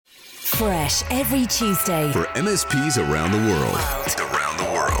Fresh every Tuesday for MSPs around the world.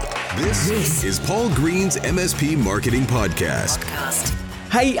 This is Paul Green's MSP Marketing Podcast.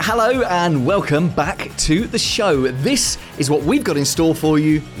 Hey, hello, and welcome back to the show. This is what we've got in store for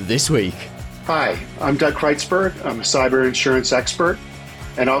you this week. Hi, I'm Doug Kreitzberg. I'm a cyber insurance expert,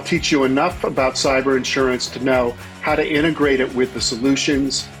 and I'll teach you enough about cyber insurance to know how to integrate it with the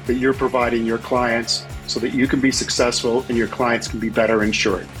solutions that you're providing your clients so that you can be successful and your clients can be better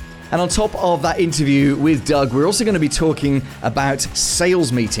insured. And on top of that interview with Doug, we're also going to be talking about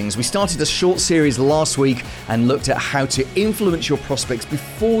sales meetings. We started a short series last week and looked at how to influence your prospects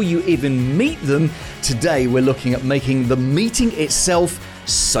before you even meet them. Today, we're looking at making the meeting itself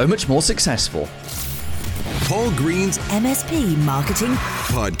so much more successful. Paul Green's MSP Marketing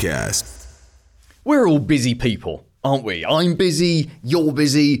Podcast. We're all busy people, aren't we? I'm busy, you're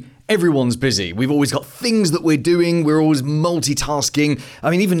busy. Everyone's busy. We've always got things that we're doing. We're always multitasking.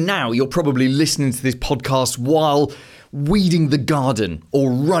 I mean, even now, you're probably listening to this podcast while weeding the garden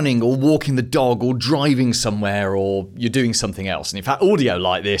or running or walking the dog or driving somewhere, or you're doing something else. And in fact, audio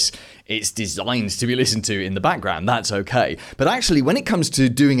like this, it's designed to be listened to in the background. That's okay. But actually, when it comes to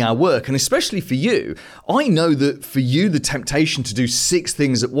doing our work, and especially for you, I know that for you, the temptation to do 6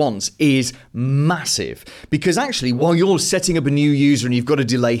 things at once is massive. Because actually, while you're setting up a new user and you've got a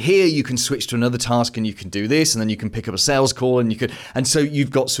delay here, you can switch to another task and you can do this, and then you can pick up a sales call and so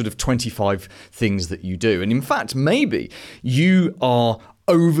you've got sort of 25 things that you do. And in fact, maybe you are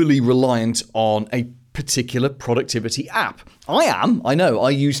overly reliant on a particular productivity app. I know.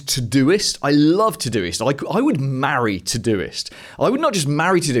 I use Todoist. I love Todoist. I would marry Todoist. I would not just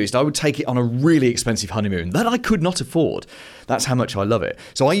marry Todoist, I would take it on a really expensive honeymoon that I could not afford. That's how much I love it.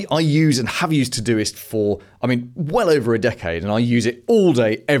 So I use and have used Todoist for, well over a decade, and I use it all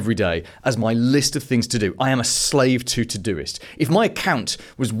day, every day as my list of things to do. I am a slave to Todoist. If my account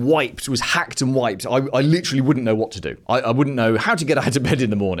was hacked and wiped, I literally wouldn't know what to do. I wouldn't know how to get out of bed in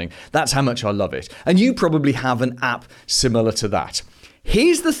the morning. That's how much I love it. And you probably have an app similar to that.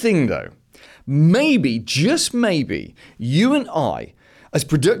 Here's the thing though. Maybe, just maybe, you and I, as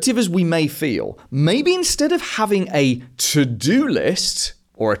productive as we may feel, maybe instead of having a to-do list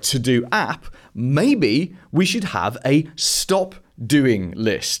or a to-do app, maybe we should have a stop doing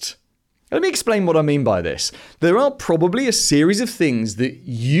list. Let me explain what I mean by this. There are probably a series of things that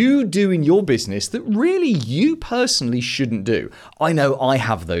you do in your business that really you personally shouldn't do. I know I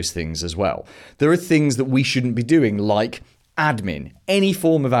have those things as well. There are things that we shouldn't be doing, like admin, any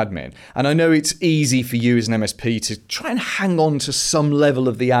form of admin. And I know it's easy for you as an MSP to try and hang on to some level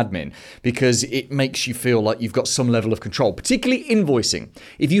of the admin because it makes you feel like you've got some level of control, particularly invoicing.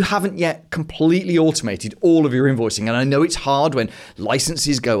 If you haven't yet completely automated all of your invoicing, and I know it's hard when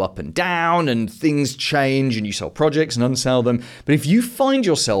licenses go up and down and things change and you sell projects and unsell them, but if you find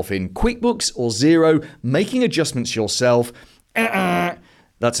yourself in QuickBooks or Xero making adjustments yourself,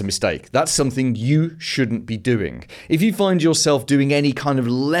 that's a mistake. That's something you shouldn't be doing. If you find yourself doing any kind of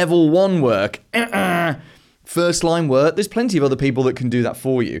level 1 work, first line work, there's plenty of other people that can do that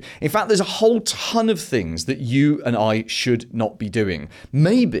for you. In fact, there's a whole ton of things that you and I should not be doing.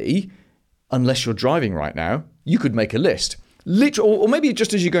 Maybe, unless you're driving right now, you could make a list. Or maybe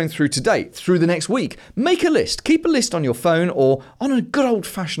just as you're going through today, through the next week, make a list. Keep a list on your phone or on a good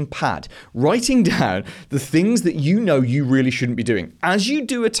old-fashioned pad, writing down the things that you know you really shouldn't be doing. As you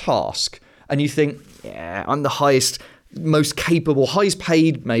do a task and you think, yeah, I'm the most capable, highest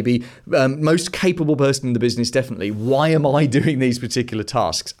paid maybe, most capable person in the business, definitely. Why am I doing these particular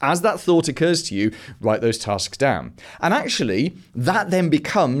tasks? As that thought occurs to you, write those tasks down. And actually, that then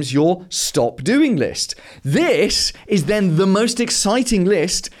becomes your stop doing list. This is then the most exciting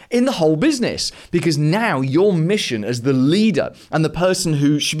list in the whole business, because now your mission as the leader and the person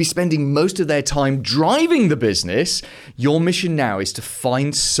who should be spending most of their time driving the business, your mission now is to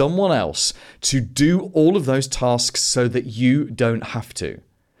find someone else to do all of those tasks so that you don't have to.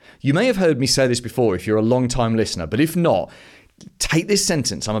 You may have heard me say this before if you're a long-time listener, but if not, take this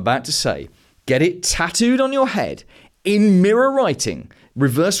sentence I'm about to say, get it tattooed on your head in mirror writing,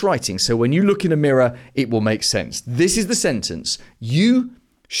 reverse writing, so when you look in a mirror, it will make sense. This is the sentence. You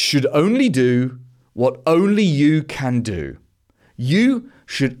should only do what only you can do. You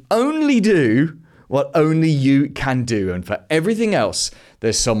should only do what only you can do. And for everything else,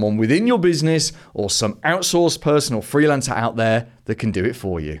 there's someone within your business or some outsourced person or freelancer out there that can do it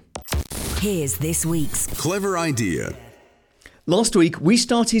for you. Here's this week's clever idea. Last week, we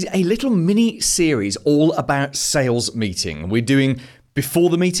started a little mini series all about sales meeting. We're doing before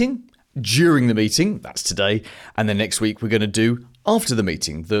the meeting, during the meeting, that's today, and then next week we're going to do after the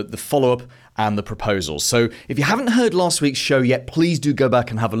meeting, the follow-up and the proposals. So if you haven't heard last week's show yet, please do go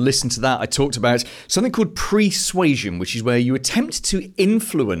back and have a listen to that. I talked about something called persuasion, which is where you attempt to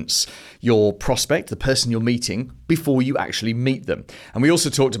influence your prospect, the person you're meeting, before you actually meet them. And we also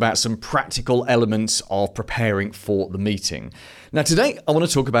talked about some practical elements of preparing for the meeting. Now, today, I want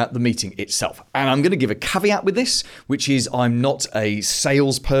to talk about the meeting itself. And I'm going to give a caveat with this, which is I'm not a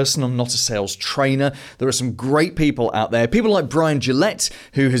salesperson. I'm not a sales trainer. There are some great people out there. People like Brian Gillette,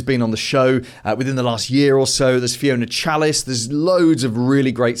 who has been on the show within the last year or so. There's Fiona Chalice. There's loads of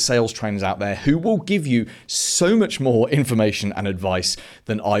really great sales trainers out there who will give you so much more information and advice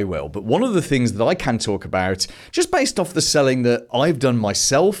than I will. But one of the things that I can talk about, just based off the selling that I've done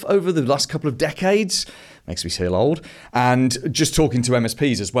myself over the last couple of decades, makes me feel old, and just talking to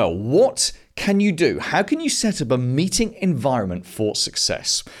MSPs as well. What can you do? How can you set up a meeting environment for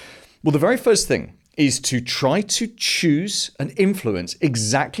success? Well, the very first thing is to try to choose and influence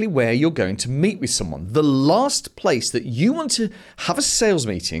exactly where you're going to meet with someone. The last place that you want to have a sales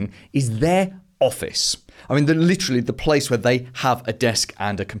meeting is their office. I mean, literally the place where they have a desk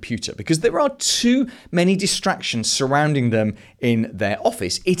and a computer, because there are too many distractions surrounding them in their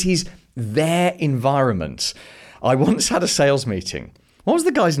office. It is their environment. I once had a sales meeting. What was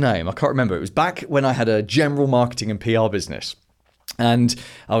the guy's name? I can't remember. It was back when I had a general marketing and PR business. And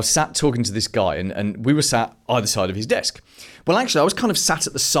I was sat talking to this guy, and we were sat either side of his desk. Well, actually, I was kind of sat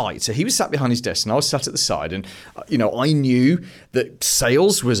at the side. So he was sat behind his desk and I was sat at the side. And, I knew that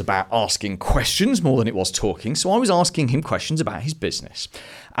sales was about asking questions more than it was talking. So I was asking him questions about his business.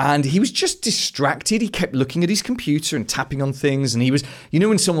 And he was just distracted. He kept looking at his computer and tapping on things. And he was,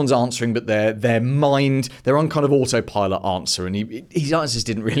 when someone's answering, but their mind, they're on kind of autopilot answer. And his answers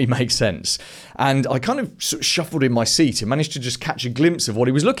didn't really make sense. And I kind of sort of shuffled in my seat and managed to just catch a glimpse of what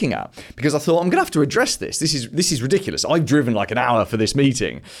he was looking at. Because I thought, I'm going to have to address this. This is ridiculous. I've driven like an hour for this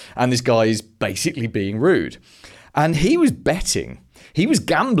meeting. And this guy is basically being rude. And he was betting. He was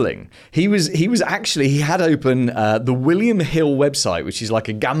gambling. He had open the William Hill website, which is like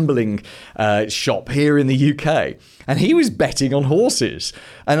a gambling shop here in the UK. And he was betting on horses.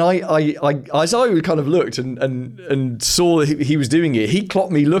 And I as I kind of looked and saw that he was doing it, he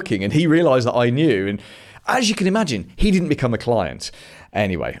clocked me looking and he realized that I knew. And as you can imagine, he didn't become a client.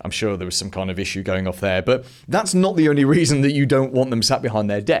 Anyway, I'm sure there was some kind of issue going off there, but that's not the only reason that you don't want them sat behind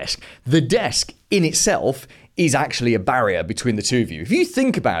their desk. The desk in itself is actually a barrier between the two of you. If you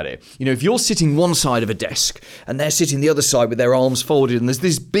think about it, if you're sitting one side of a desk and they're sitting the other side with their arms folded and there's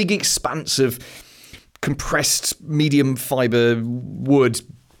this big expanse of compressed medium fiber wood,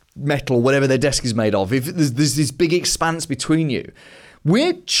 metal, whatever their desk is made of, if there's this big expanse between you,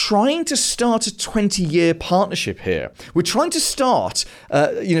 we're trying to start a 20-year partnership here. We're trying to start,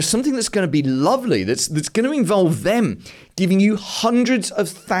 something that's going to be lovely, that's going to involve them giving you hundreds of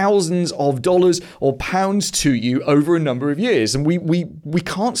thousands of dollars or pounds to you over a number of years. And we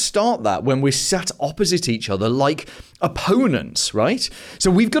can't start that when we're sat opposite each other like opponents, right?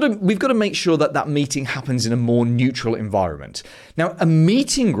 So we've got to make sure that meeting happens in a more neutral environment. Now, a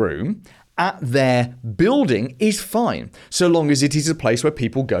meeting room at their building is fine, so long as it is a place where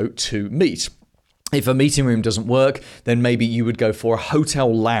people go to meet. If a meeting room doesn't work, then maybe you would go for a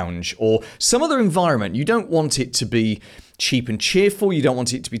hotel lounge or some other environment. You don't want it to be cheap and cheerful. You don't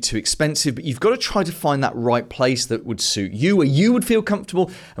want it to be too expensive, but you've got to try to find that right place that would suit you, where you would feel comfortable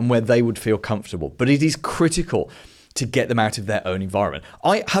and where they would feel comfortable. But it is critical to get them out of their own environment.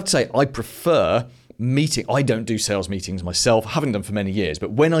 I have to say, I prefer meeting. I don't do sales meetings myself. I haven't done for many years,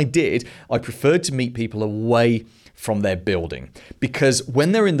 but when I did, I preferred to meet people away from their building, because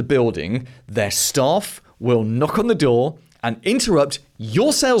when they're in the building, their staff will knock on the door and interrupt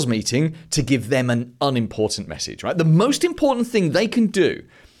your sales meeting to give them an unimportant message, right? The most important thing they can do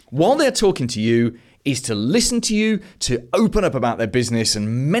while they're talking to you is to listen to you, to open up about their business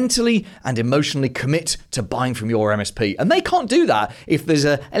and mentally and emotionally commit to buying from your MSP. And they can't do that if there's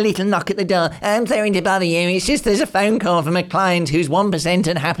a little knock at the door. I'm sorry to bother you. It's just there's a phone call from a client who's 1%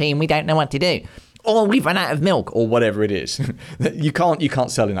 unhappy and we don't know what to do. Or we've run out of milk, or whatever it is. You can't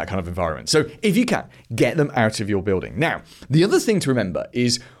sell in that kind of environment. So if you can, get them out of your building. Now, the other thing to remember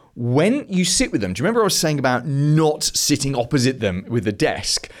is when you sit with them, do you remember I was saying about not sitting opposite them with a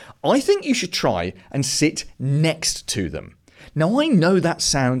desk? I think you should try and sit next to them. Now, I know that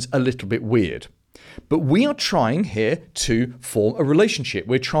sounds a little bit weird, but we are trying here to form a relationship.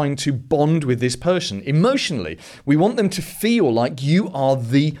 We're trying to bond with this person emotionally. We want them to feel like you are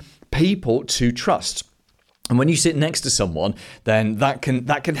the people to trust. And when you sit next to someone, then that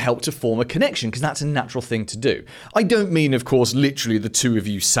can help to form a connection, because that's a natural thing to do. I don't mean, of course, literally the two of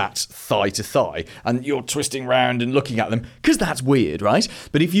you sat thigh to thigh and you're twisting around and looking at them, because that's weird, right?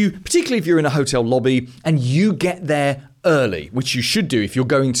 But particularly if you're in a hotel lobby and you get there early, which you should do if you're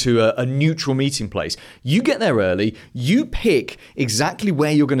going to a neutral meeting place. You get there early, you pick exactly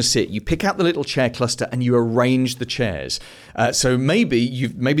where you're going to sit. You pick out the little chair cluster and you arrange the chairs. So maybe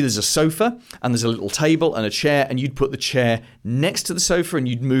there's a sofa and there's a little table and a chair, and you'd put the chair next to the sofa and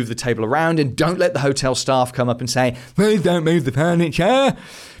you'd move the table around, and don't let the hotel staff come up and say, "Please don't move the furniture."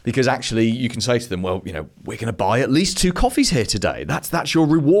 Because actually you can say to them, well, we're going to buy at least 2 coffees here today. That's your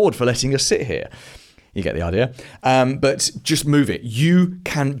reward for letting us sit here. You get the idea. But just move it. You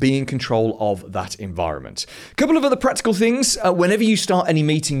can be in control of that environment. A couple of other practical things. Whenever you start any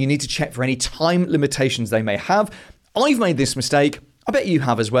meeting, you need to check for any time limitations they may have. I've made this mistake. I bet you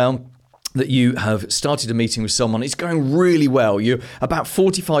have as well. That you have started a meeting with someone, it's going really well. You're about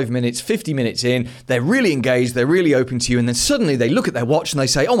 45 minutes, 50 minutes in, they're really engaged, they're really open to you, and then suddenly they look at their watch and they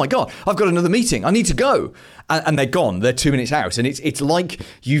say, "Oh my God, I've got another meeting, I need to go." And they're gone, they're 2 minutes out, and it's like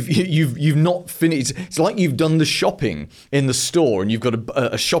you've not finished. It's like you've done the shopping in the store and you've got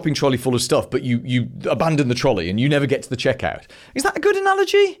a shopping trolley full of stuff, but you abandon the trolley and you never get to the checkout. Is that a good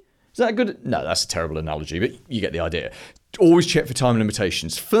analogy? Is that a good? No, that's a terrible analogy, but you get the idea. Always check for time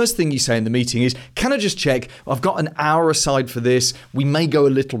limitations. First thing you say in the meeting is, "Can I just check? I've got an hour aside for this. We may go a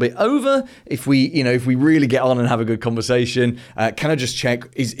little bit over if we really get on and have a good conversation. Can I just check?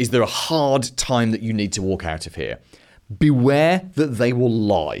 Is there a hard time that you need to walk out of here?" Beware that they will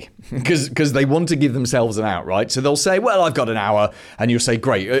lie, because they want to give themselves an out, right? So they'll say, "Well, I've got an hour," and you'll say,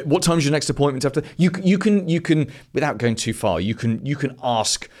 "Great. What time's your next appointment after?" You can, without going too far, you can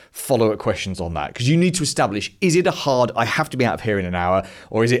ask follow-up questions on that, because you need to establish: is it a hard, I have to be out of here in an hour,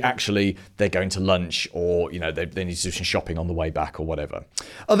 or is it actually they're going to lunch, or they need to do some shopping on the way back, or whatever.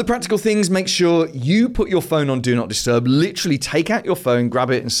 Other practical things: make sure you put your phone on Do Not Disturb. Literally take out your phone, grab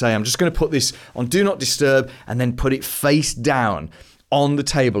it, and say, "I'm just going to put this on Do Not Disturb," and then put it face down on the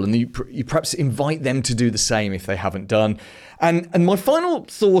table, and you perhaps invite them to do the same if they haven't done. And my final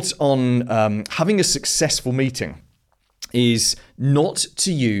thought on having a successful meeting is not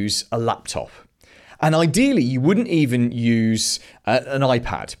to use a laptop. And ideally, you wouldn't even use an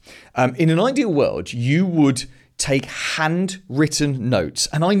iPad. In an ideal world, you would take handwritten notes.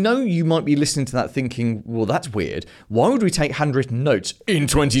 And I know you might be listening to that thinking, well, that's weird. Why would we take handwritten notes in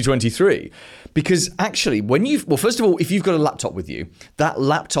 2023? Because actually, first of all, if you've got a laptop with you, that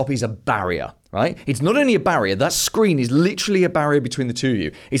laptop is a barrier, right? It's not only a barrier, that screen is literally a barrier between the two of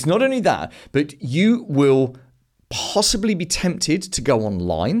you. It's not only that, but you will possibly be tempted to go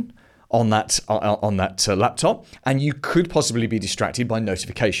online on that laptop, and you could possibly be distracted by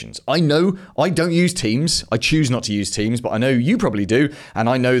notifications. I know I don't use Teams. I choose not to use Teams, but I know you probably do, and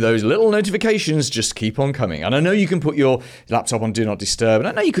I know those little notifications just keep on coming. And I know you can put your laptop on Do Not Disturb, and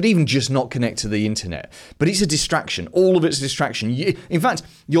I know you could even just not connect to the internet, but it's a distraction. All of it's a distraction. In fact,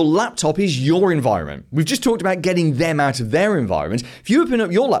 your laptop is your environment. We've just talked about getting them out of their environment. If you open up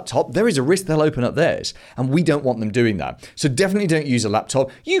your laptop, there is a risk they'll open up theirs, and we don't want them doing that. So definitely don't use a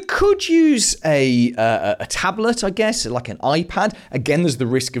laptop. You could use a tablet, I guess, like an iPad. Again, there's the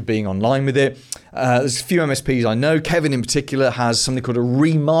risk of being online with it. There's a few MSPs I know. Kevin in particular has something called a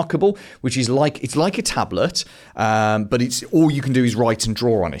Remarkable, which is like a tablet, but it's all you can do is write and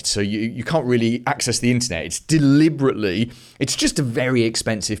draw on it. So you can't really access the internet. It's just a very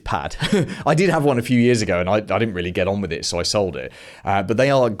expensive pad. I did have one a few years ago, and I didn't really get on with it, so I sold it. But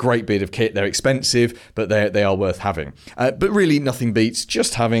they are a great bit of kit. They're expensive, but they are worth having. But really, nothing beats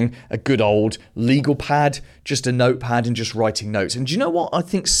just having a good old legal pad, just a notepad, and just writing notes. And do you know what? I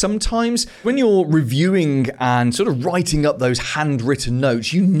think sometimes when you're reviewing and sort of writing up those handwritten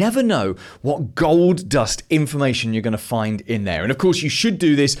notes, you never know what gold dust information you're going to find in there. And of course, you should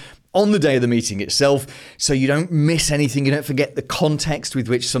do this on the day of the meeting itself, so you don't miss anything, you don't forget the context with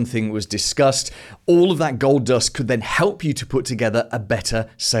which something was discussed. All of that gold dust could then help you to put together a better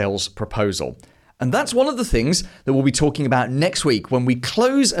sales proposal. And that's one of the things that we'll be talking about next week when we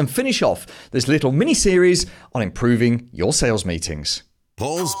close and finish off this little mini-series on improving your sales meetings.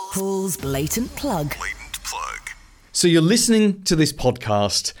 Paul's blatant plug. So you're listening to this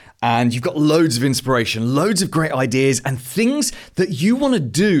podcast and you've got loads of inspiration, loads of great ideas and things that you want to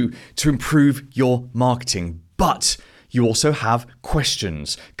do to improve your marketing. But you also have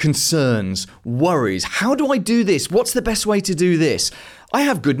questions, concerns, worries. How do I do this? What's the best way to do this? I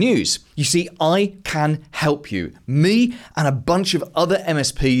have good news. You see, I can help you. Me and a bunch of other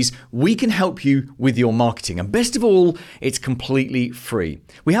MSPs, we can help you with your marketing. And best of all, it's completely free.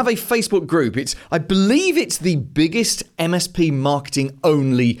 We have a Facebook group. I believe it's the biggest MSP marketing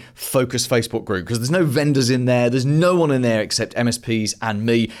only focused Facebook group because there's no vendors in there. There's no one in there except MSPs and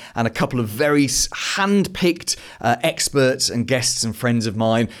me and a couple of very hand-picked experts and guests and friends of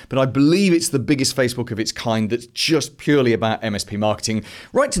mine. But I believe it's the biggest Facebook of its kind that's just purely about MSP marketing.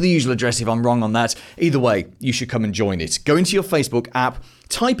 Right to the usual address if I'm wrong on that. Either way, you should come and join it. Go into your Facebook app,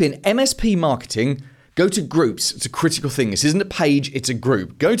 type in MSP marketing, go to groups. It's a critical thing. This isn't a page, it's a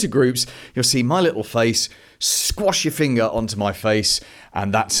group. Go to groups, you'll see my little face, squash your finger onto my face,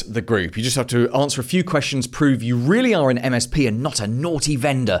 and that's the group. You just have to answer a few questions, prove you really are an MSP and not a naughty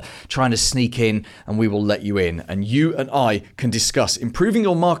vendor trying to sneak in, and we will let you in. And you and I can discuss improving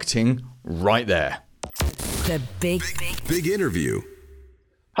your marketing right there. The big interview.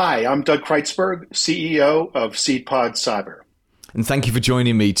 Hi, I'm Doug Kreitzberg, CEO of SeedPod Cyber. And thank you for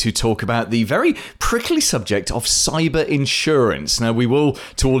joining me to talk about the very prickly subject of cyber insurance. Now, we will,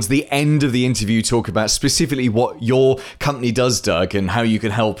 towards the end of the interview, talk about specifically what your company does, Doug, and how you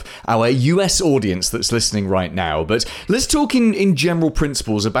can help our US audience that's listening right now. But let's talk in general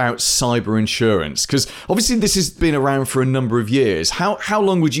principles about cyber insurance, because obviously this has been around for a number of years. How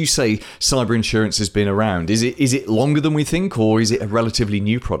long would you say cyber insurance has been around? Is it longer than we think, or is it a relatively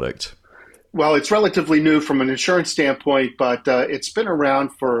new product? Well, it's relatively new from an insurance standpoint, but it's been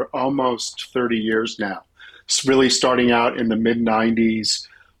around for almost 30 years now. It's really starting out in the mid-90s,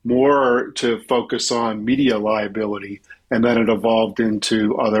 more to focus on media liability, and then it evolved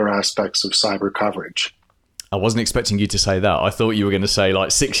into other aspects of cyber coverage. I wasn't expecting you to say that. I thought you were going to say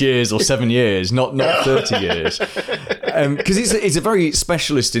like 6 years or 7 years, not 30 years. Because it's a very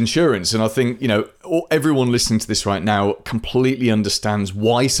specialist insurance. And I think, everyone listening to this right now completely understands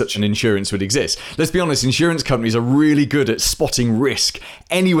why such an insurance would exist. Let's be honest, insurance companies are really good at spotting risk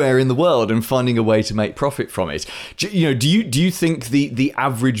anywhere in the world and finding a way to make profit from it. Do you think the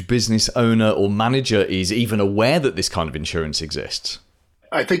average business owner or manager is even aware that this kind of insurance exists?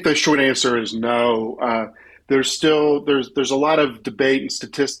 I think the short answer is no. There's a lot of debate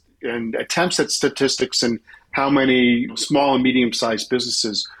and attempts at statistics and how many small and medium-sized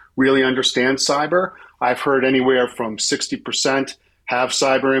businesses really understand cyber. I've heard anywhere from 60% have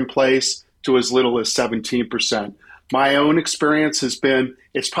cyber in place to as little as 17%. My own experience has been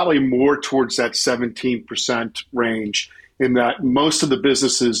it's probably more towards that 17% range, in that most of the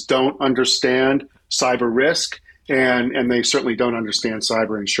businesses don't understand cyber risk, and they certainly don't understand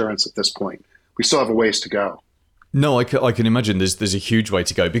cyber insurance at this point. We still have a ways to go. No, I can imagine there's a huge way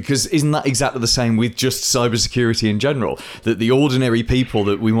to go, because isn't that exactly the same with just cybersecurity in general? That the ordinary people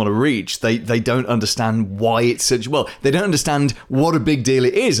that we want to reach, they don't understand why it's such, they don't understand what a big deal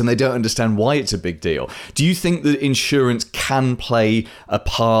it is, and they don't understand why it's a big deal. Do you think that insurance can play a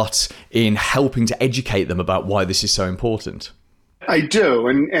part in helping to educate them about why this is so important? I do,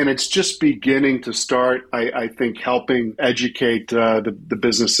 and it's just beginning to start, I think, helping educate the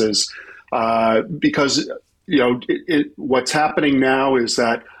businesses because what's happening now is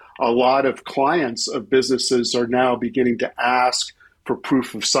that a lot of clients of businesses are now beginning to ask for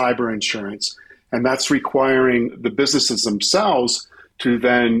proof of cyber insurance. And that's requiring the businesses themselves to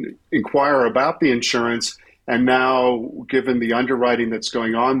then inquire about the insurance. And now, given the underwriting that's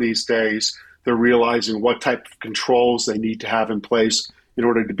going on these days, they're realizing what type of controls they need to have in place in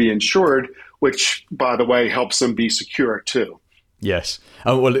order to be insured, which, by the way, helps them be secure too. Yes.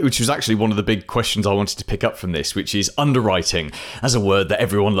 Which was actually one of the big questions I wanted to pick up from this, which is underwriting as a word that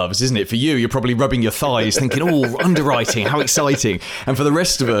everyone loves, isn't it? For you, you're probably rubbing your thighs thinking, oh, underwriting, how exciting. And for the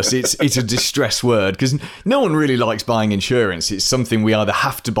rest of us, it's a distress word, because no one really likes buying insurance. It's something we either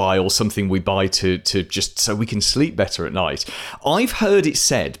have to buy or something we buy to just so we can sleep better at night. I've heard it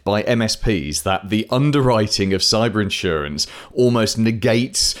said by MSPs that the underwriting of cyber insurance almost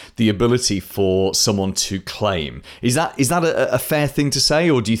negates the ability for someone to claim. Is that a fair thing to say,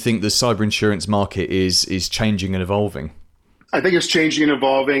 or do you think the cyber insurance market is changing and evolving? I think it's changing and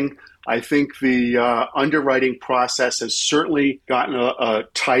evolving. I think the underwriting process has certainly gotten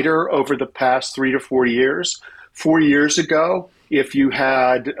tighter over the past 3 to 4 years. 4 years ago, if you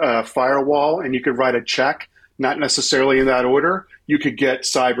had a firewall and you could write a check, not necessarily in that order, you could get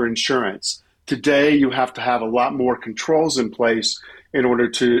cyber insurance. Today, you have to have a lot more controls in place in order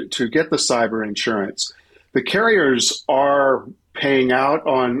to get the cyber insurance. The carriers are paying out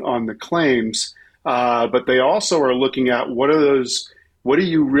on the claims, but they also are looking at what are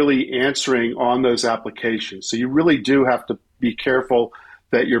you really answering on those applications. So you really do have to be careful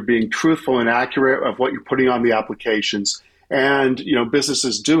that you're being truthful and accurate of what you're putting on the applications, And,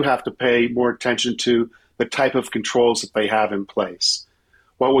 businesses do have to pay more attention to the type of controls that they have in place.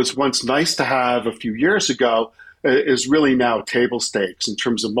 What was once nice to have a few years ago is really now table stakes in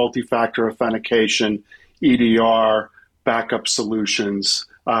terms of multi-factor authentication, EDR, backup solutions,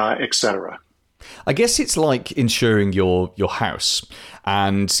 et cetera. I guess it's like insuring your house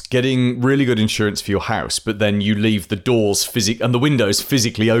and getting really good insurance for your house, but then you leave the doors and the windows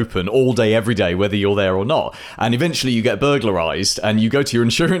physically open all day, every day, whether you're there or not. And eventually you get burglarized and you go to your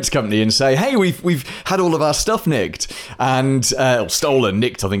insurance company and say, hey, we've had all of our stuff nicked and stolen.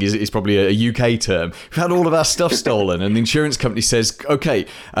 Nicked, I think, is probably a UK term. We've had all of our stuff stolen. And the insurance company says, okay,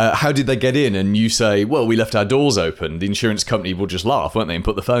 how did they get in? And you say, well, we left our doors open. The insurance company will just laugh, won't they, and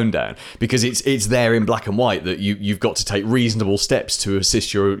put the phone down, because it's there in black and white that you've got to take reasonable steps to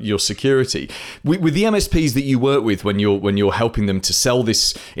assist your security. With the MSPs that you work with when you're helping them to sell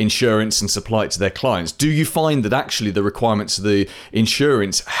this insurance and supply it to their clients, do you find that actually the requirements of the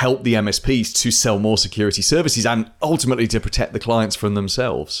insurance help the MSPs to sell more security services and ultimately to protect the clients from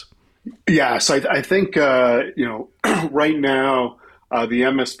themselves? Yes, I think right now the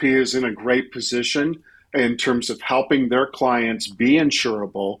MSP is in a great position in terms of helping their clients be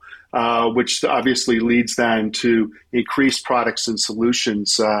insurable, which obviously leads then to increased products and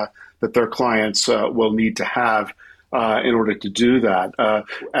solutions that their clients will need to have in order to do that.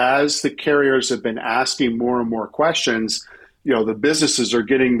 As the carriers have been asking more and more questions, the businesses are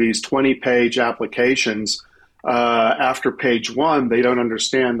getting these 20-page applications. After page 1, they don't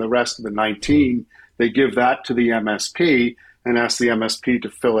understand the rest of the 19. They give that to the MSP and ask the MSP to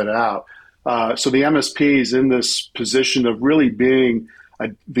fill it out. So the MSP is in this position of really being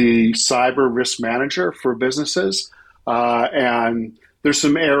the cyber risk manager for businesses. And there's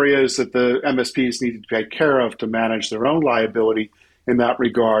some areas that the MSPs need to take care of to manage their own liability in that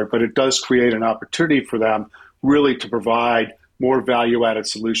regard. But it does create an opportunity for them really to provide more value-added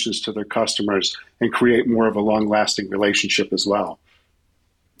solutions to their customers and create more of a long-lasting relationship as well.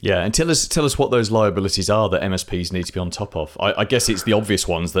 Yeah, and tell us what those liabilities are that MSPs need to be on top of. I guess it's the obvious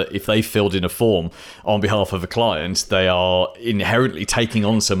ones that if they filled in a form on behalf of a client, they are inherently taking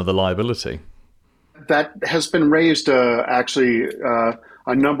on some of the liability. That has been raised actually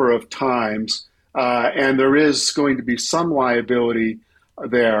a number of times, and there is going to be some liability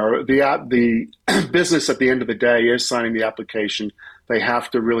there. The business at the end of the day is signing the application. They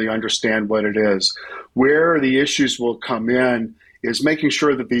have to really understand what it is. Where the issues will come in is making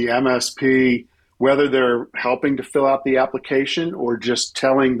sure that the MSP, whether they're helping to fill out the application or just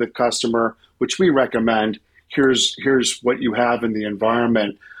telling the customer, which we recommend, here's what you have in the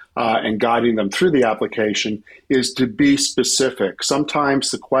environment, and guiding them through the application, is to be specific. Sometimes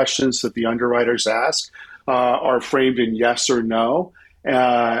the questions that the underwriters ask are framed in yes or no,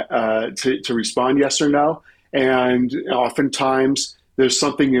 to respond yes or no. And oftentimes there's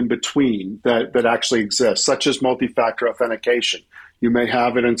something in between that actually exists, such as multi-factor authentication. You may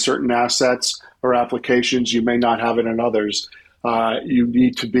have it in certain assets or applications. You may not have it in others. You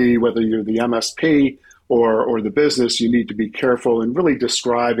need to be, whether you're the MSP or the business, you need to be careful in really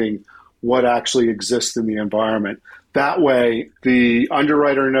describing what actually exists in the environment. That way, the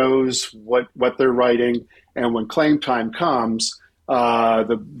underwriter knows what they're writing, and when claim time comes,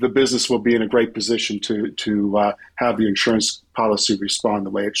 the business will be in a great position to have the insurance policy respond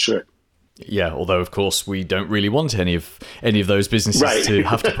the way it should. Yeah, although of course we don't really want any of those businesses to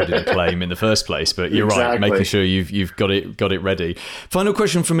have to put in a claim in the first place. But you're right, making sure you've got it ready. Final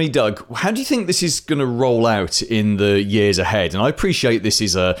question from me, Doug. How do you think this is going to roll out in the years ahead? And I appreciate this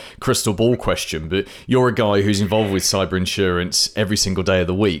is a crystal ball question, but you're a guy who's involved with cyber insurance every single day of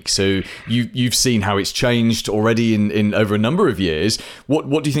the week, so you've seen how it's changed already in over a number of years.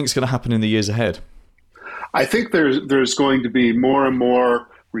 What do you think is going to happen in the years ahead? I think there's going to be more and more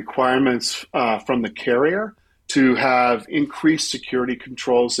requirements from the carrier to have increased security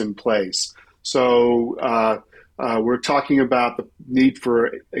controls in place. So we're talking about the need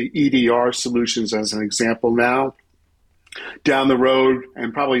for EDR solutions as an example now. Down the road,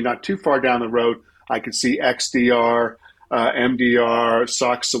 and probably not too far down the road, I could see XDR, MDR,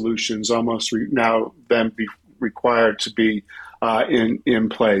 SOC solutions almost now then be required to be in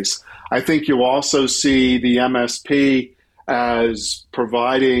place. I think you'll also see the MSP as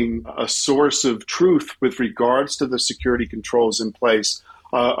providing a source of truth with regards to the security controls in place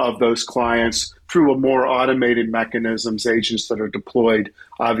of those clients through a more automated mechanisms, agents that are deployed,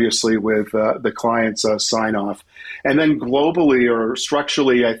 obviously, with the client's sign-off. And then globally or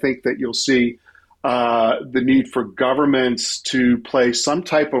structurally, I think that you'll see the need for governments to play some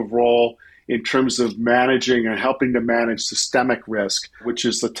type of role in terms of managing and helping to manage systemic risk, which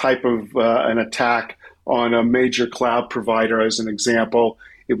is the type of an attack on a major cloud provider as an example,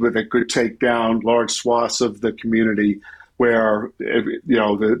 it could take down large swaths of the community where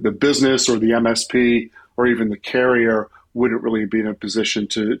the business or the MSP or even the carrier wouldn't really be in a position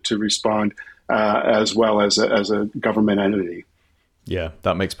to respond as well as a government entity. Yeah,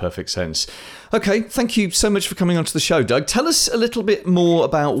 that makes perfect sense. Okay, thank you so much for coming onto the show, Doug. Tell us a little bit more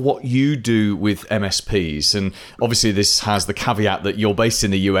about what you do with MSPs. And obviously this has the caveat that you're based in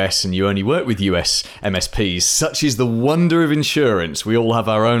the US and you only work with US MSPs. Such is the wonder of insurance. We all have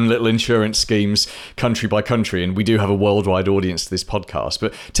our own little insurance schemes country by country, and we do have a worldwide audience to this podcast.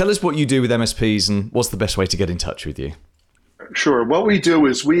 But tell us what you do with MSPs and what's the best way to get in touch with you. Sure. What we do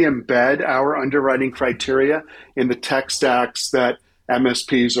is we embed our underwriting criteria in the tech stacks that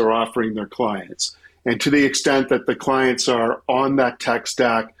MSPs are offering their clients. And to the extent that the clients are on that tech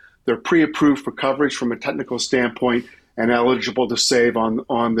stack, they're pre-approved for coverage from a technical standpoint and eligible to save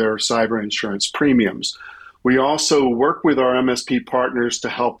on their cyber insurance premiums. We also work with our MSP partners to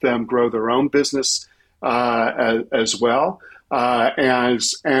help them grow their own business as well.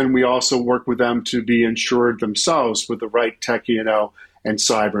 And we also work with them to be insured themselves with the right tech E&O and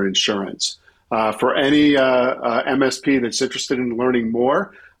cyber insurance. For any MSP that's interested in learning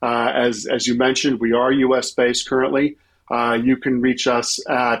more, as you mentioned, we are US-based currently. You can reach us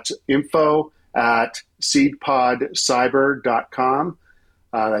at info@seedpodcyber.com.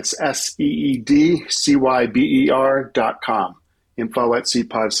 That's SEEDCYBER.com.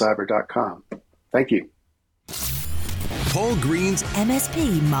 info@seedpodcyber.com. Thank you. Paul Green's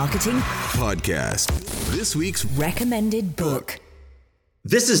MSP Marketing Podcast. This week's recommended book.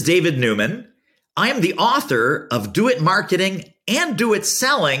 This is David Newman. I am the author of Do It Marketing and Do It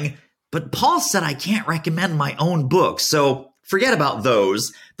Selling, but Paul said I can't recommend my own book, so forget about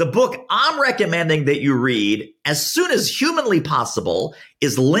those. The book I'm recommending that you read as soon as humanly possible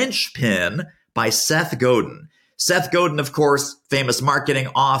is Linchpin by Seth Godin. Seth Godin, of course, famous marketing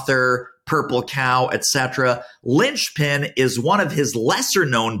author, Purple Cow, etc. Linchpin is one of his lesser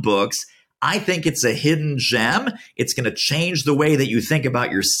known books. I think it's a hidden gem. It's going to change the way that you think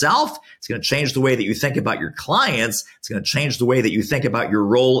about yourself. It's going to change the way that you think about your clients. It's going to change the way that you think about your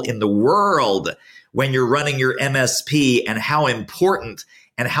role in the world when you're running your MSP and how important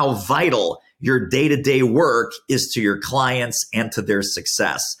and how vital your day-to-day work is to your clients and to their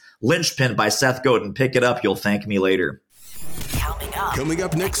success. Linchpin by Seth Godin. Pick it up. You'll thank me later. Coming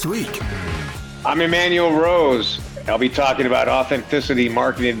up next week. I'm Emmanuel Rose. I'll be talking about authenticity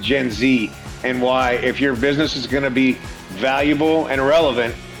marketing Gen Z and why if your business is going to be valuable and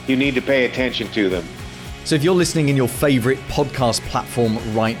relevant, you need to pay attention to them. So if you're listening in your favorite podcast platform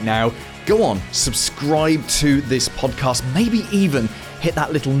right now, go on, subscribe to this podcast, maybe even hit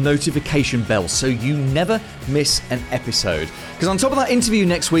that little notification bell so you never miss an episode. Because on top of that interview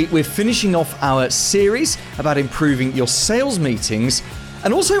next week, we're finishing off our series about improving your sales meetings.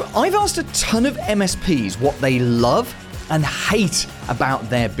 And also, I've asked a ton of MSPs what they love and hate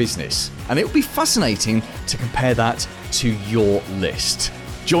about their business. And it will be fascinating to compare that to your list.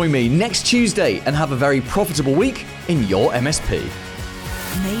 Join me next Tuesday and have a very profitable week in your MSP.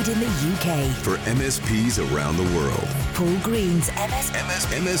 Made in the UK. For MSPs around the world. Paul Green's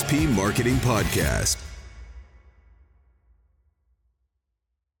MSP MSP Marketing Podcast.